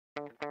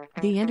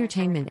The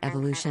Entertainment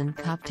Evolution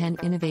Top 10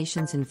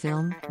 Innovations in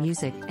Film,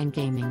 Music, and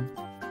Gaming.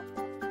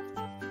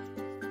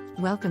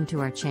 Welcome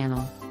to our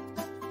channel.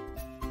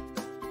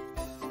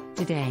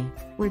 Today,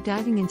 we're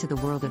diving into the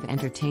world of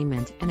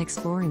entertainment and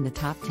exploring the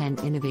top 10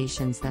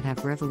 innovations that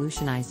have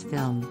revolutionized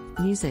film,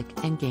 music,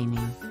 and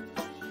gaming.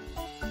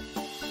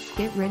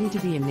 Get ready to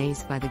be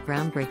amazed by the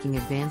groundbreaking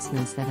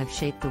advancements that have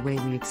shaped the way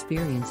we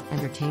experience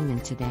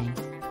entertainment today.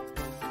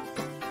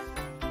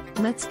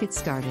 Let's get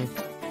started.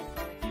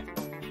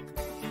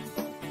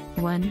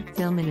 1.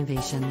 Film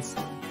innovations.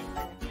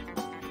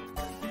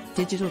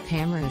 Digital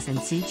cameras and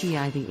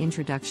CGI. The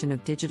introduction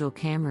of digital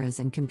cameras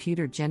and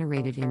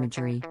computer-generated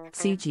imagery,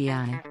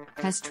 CGI,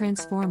 has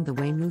transformed the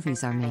way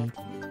movies are made.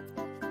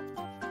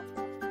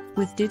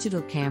 With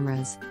digital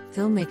cameras,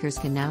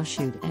 filmmakers can now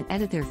shoot and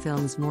edit their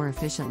films more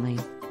efficiently,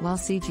 while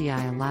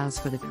CGI allows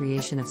for the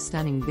creation of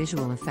stunning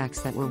visual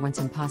effects that were once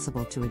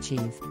impossible to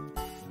achieve.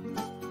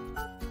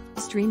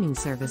 Streaming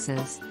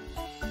services.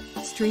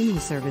 Streaming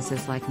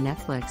services like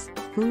Netflix,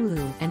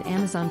 Hulu, and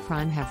Amazon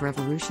Prime have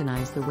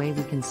revolutionized the way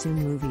we consume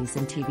movies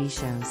and TV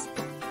shows.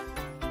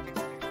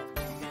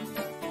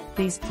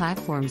 These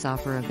platforms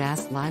offer a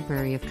vast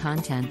library of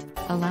content,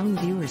 allowing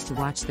viewers to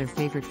watch their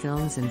favorite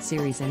films and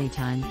series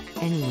anytime,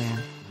 anywhere.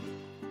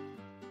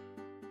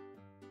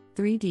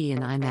 3D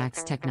and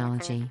IMAX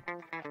technology.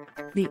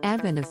 The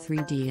advent of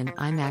 3D and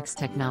IMAX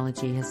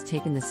technology has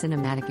taken the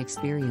cinematic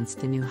experience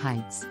to new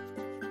heights.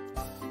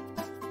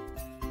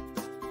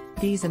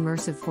 These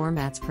immersive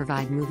formats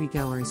provide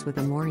moviegoers with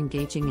a more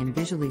engaging and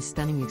visually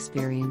stunning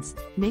experience,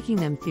 making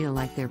them feel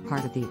like they're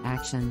part of the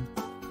action.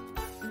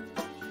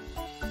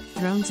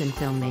 Drones in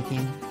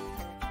filmmaking.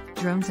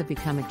 Drones have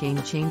become a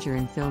game changer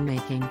in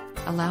filmmaking,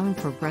 allowing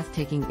for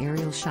breathtaking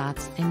aerial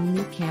shots and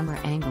unique camera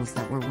angles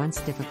that were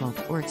once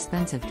difficult or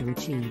expensive to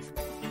achieve.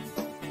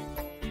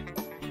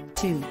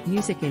 2.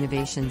 Music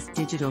innovations.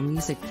 Digital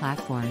music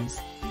platforms.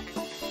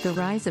 The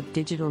rise of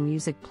digital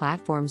music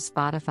platforms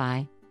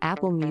Spotify,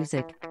 Apple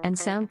Music, and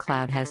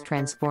SoundCloud has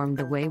transformed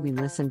the way we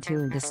listen to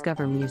and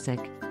discover music.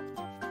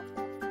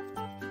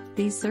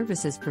 These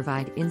services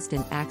provide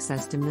instant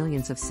access to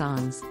millions of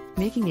songs,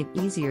 making it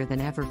easier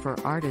than ever for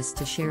artists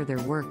to share their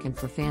work and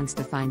for fans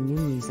to find new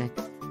music.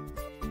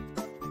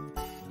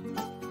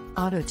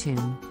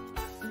 Auto-tune.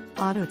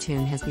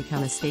 Auto-tune has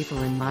become a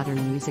staple in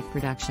modern music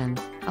production,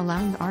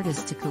 allowing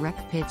artists to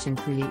correct pitch and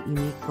create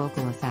unique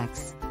vocal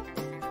effects.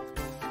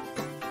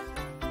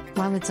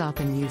 While it's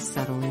often used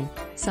subtly,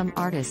 some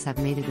artists have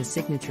made it a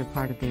signature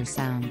part of their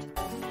sound.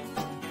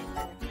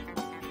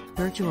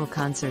 Virtual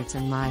concerts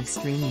and live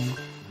streaming.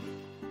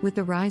 With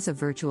the rise of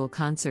virtual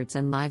concerts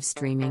and live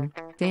streaming,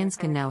 fans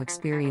can now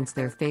experience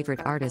their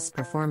favorite artists'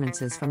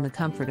 performances from the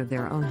comfort of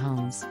their own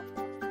homes.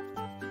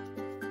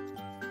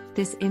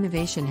 This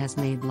innovation has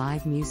made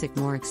live music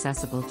more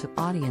accessible to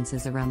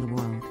audiences around the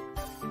world.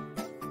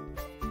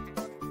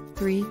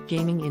 3.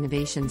 Gaming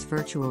innovations.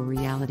 Virtual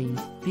reality,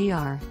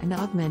 VR, and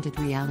augmented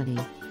reality,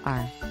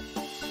 AR.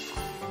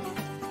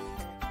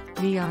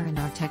 VR and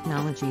AR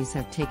technologies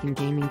have taken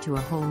gaming to a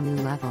whole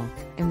new level,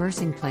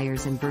 immersing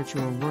players in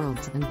virtual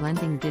worlds and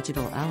blending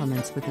digital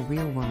elements with the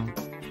real world.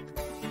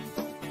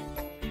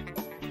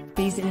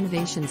 These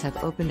innovations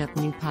have opened up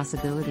new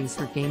possibilities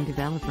for game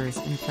developers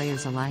and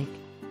players alike.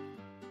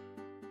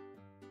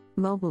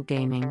 Mobile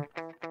gaming.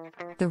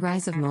 The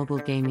rise of mobile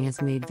gaming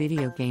has made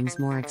video games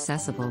more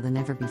accessible than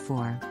ever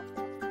before.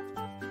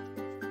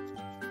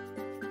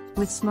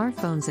 With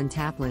smartphones and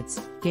tablets,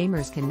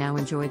 gamers can now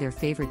enjoy their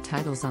favorite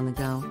titles on the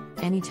go,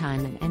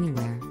 anytime and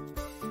anywhere.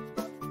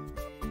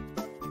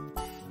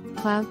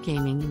 Cloud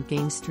gaming and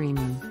game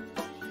streaming.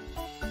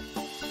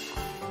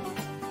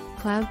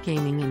 Cloud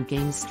gaming and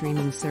game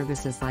streaming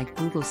services like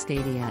Google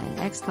Stadia and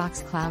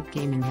Xbox Cloud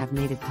Gaming have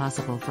made it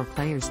possible for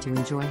players to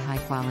enjoy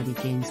high-quality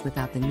games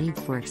without the need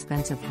for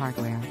expensive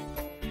hardware.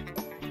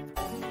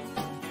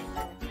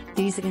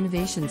 These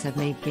innovations have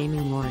made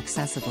gaming more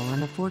accessible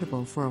and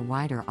affordable for a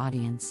wider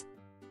audience.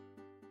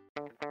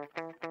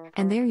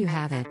 And there you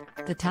have it,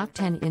 the top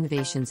 10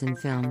 innovations in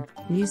film,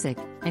 music,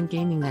 and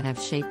gaming that have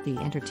shaped the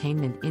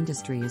entertainment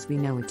industry as we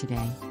know it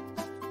today.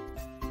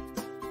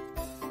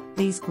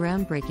 These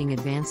groundbreaking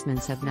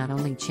advancements have not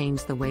only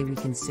changed the way we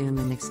consume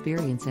and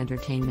experience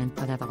entertainment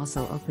but have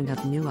also opened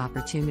up new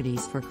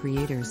opportunities for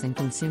creators and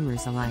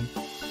consumers alike.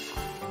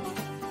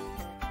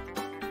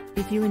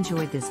 If you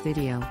enjoyed this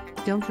video,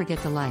 don't forget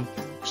to like,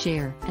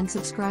 share, and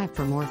subscribe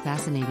for more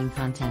fascinating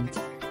content.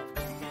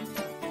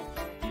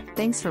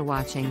 Thanks for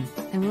watching,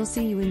 and we'll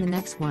see you in the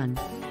next one.